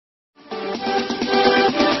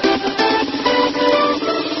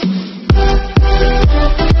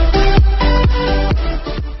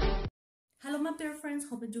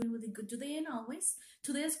Hope you're doing really good today and always.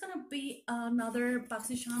 Today is gonna be another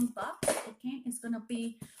boxycharm box. Okay, it's gonna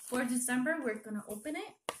be for December. We're gonna open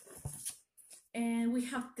it, and we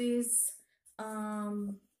have this a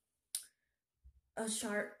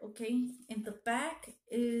chart. Okay, in the back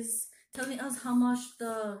is telling us how much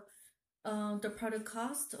the product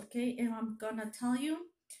cost. Okay, and I'm gonna tell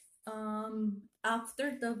you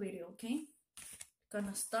after the video. Okay, we're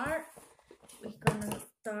gonna start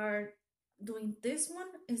doing this one.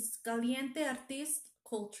 Is Caliente Artist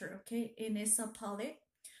Culture, okay, and it's a palette.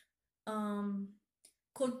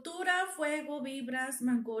 Cultura, Fuego, Vibras,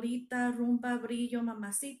 Margarita, Rumba, Brillo,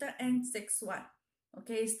 Mamacita, and Sexual.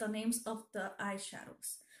 Okay, it's the names of the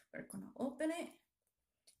eyeshadows. We're gonna open it.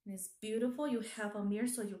 And it's beautiful. You have a mirror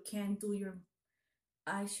so you can do your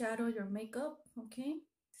eyeshadow, your makeup. Okay,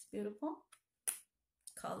 it's beautiful.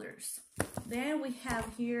 Colors. Then we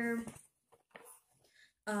have here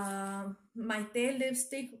Maite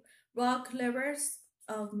lipstick raw clovers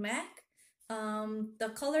of MAC. The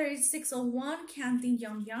color is 601 Candy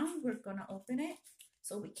Yum Yum. We're gonna open it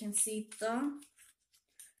so we can see the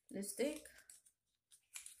lipstick.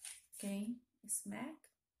 Okay, it's MAC.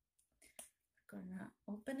 We're gonna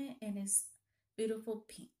open it and it's beautiful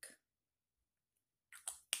pink.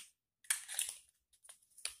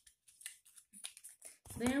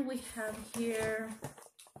 Then we have here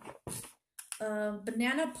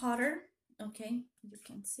banana powder. Okay, you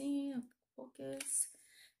can see, focus.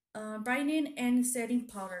 Brightening and setting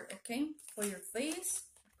powder, okay, for your face.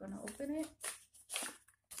 I'm gonna open it.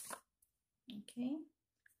 Okay.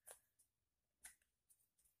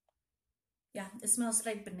 Yeah, it smells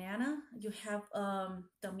like banana. You have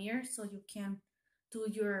the mirror so you can do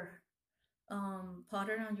your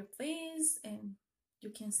powder on your face and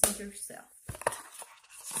you can see yourself.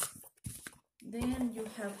 Then you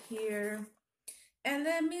have here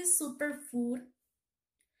LME Superfood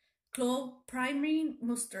Glow Priming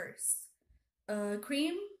Moistures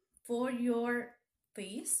cream for your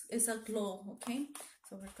face. It's a glow, okay?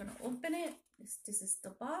 So we're gonna open it. This is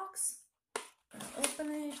the box. Gonna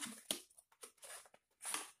open it.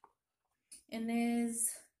 And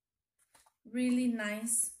it's really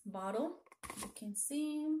nice bottle. You can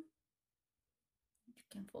see. You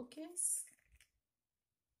can focus.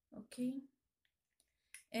 Okay.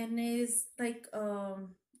 And it's like a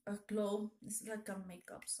glow. It's like a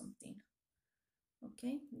makeup something.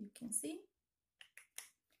 Okay, you can see.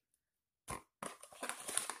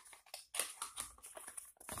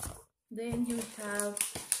 Then you have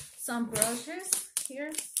some brushes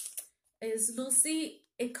here. Is Lucy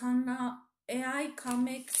AI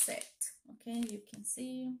comic set. Okay, you can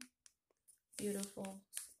see. Beautiful.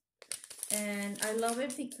 And I love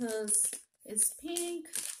it because it's pink,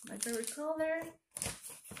 my favorite color.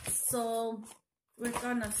 So we're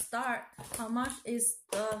gonna start. How much is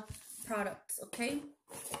the product? Okay,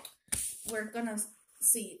 we're gonna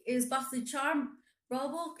see. Is boxycharm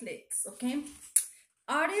Robo Clicks. Okay,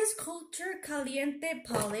 Artist Culture Caliente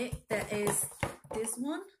palette. That is this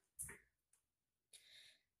one.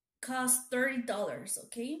 Costs $30.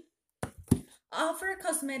 Okay. Offer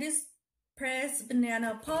Cosmetics Press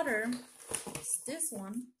Banana Powder. It's this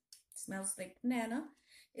one. Smells like banana.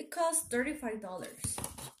 It costs $35.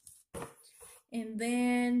 And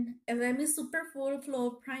then LME Superfood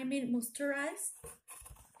Flow Priming Moisturize.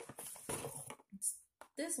 It's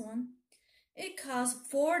this one. It costs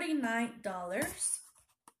 $49.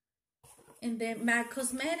 And then MAC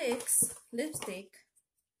Cosmetics lipstick.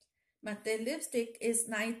 Matte lipstick is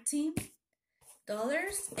 $19.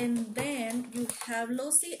 And then you have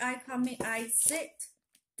Lucy Eye Comic Eye Set.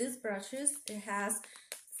 This brushes, it has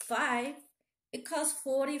 5. It costs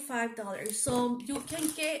 $45. So you can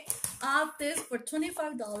get this for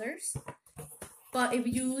 $25. But if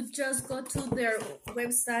you just go to their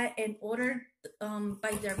website and order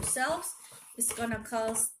by themselves, it's gonna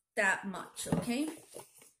cost that much, okay?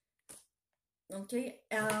 Okay,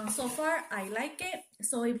 so far I like it.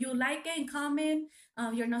 So if you like it and comment,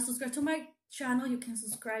 you're not subscribed to my channel, you can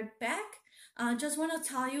subscribe back. Just want to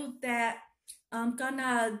tell you that I'm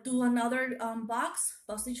gonna do another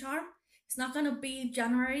boxycharm. It's not gonna be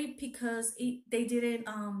January because they didn't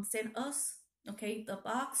send us, okay, the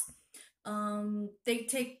box. They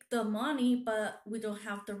take the money, but we don't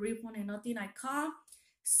have the refund and nothing. I can't.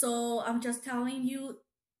 So I'm just telling you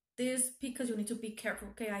this because you need to be careful.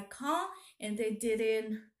 Okay, I called and they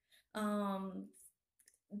didn't.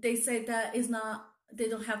 They said that it's not. They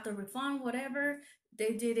don't have the refund, whatever.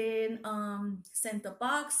 They didn't send the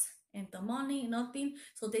box and the money, nothing.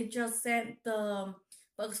 So they just sent the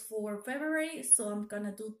bucks for February, so I'm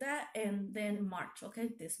gonna do that, and then March, okay,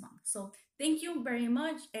 this month. So thank you very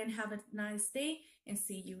much and have a nice day, and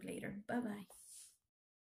see you later. Bye bye.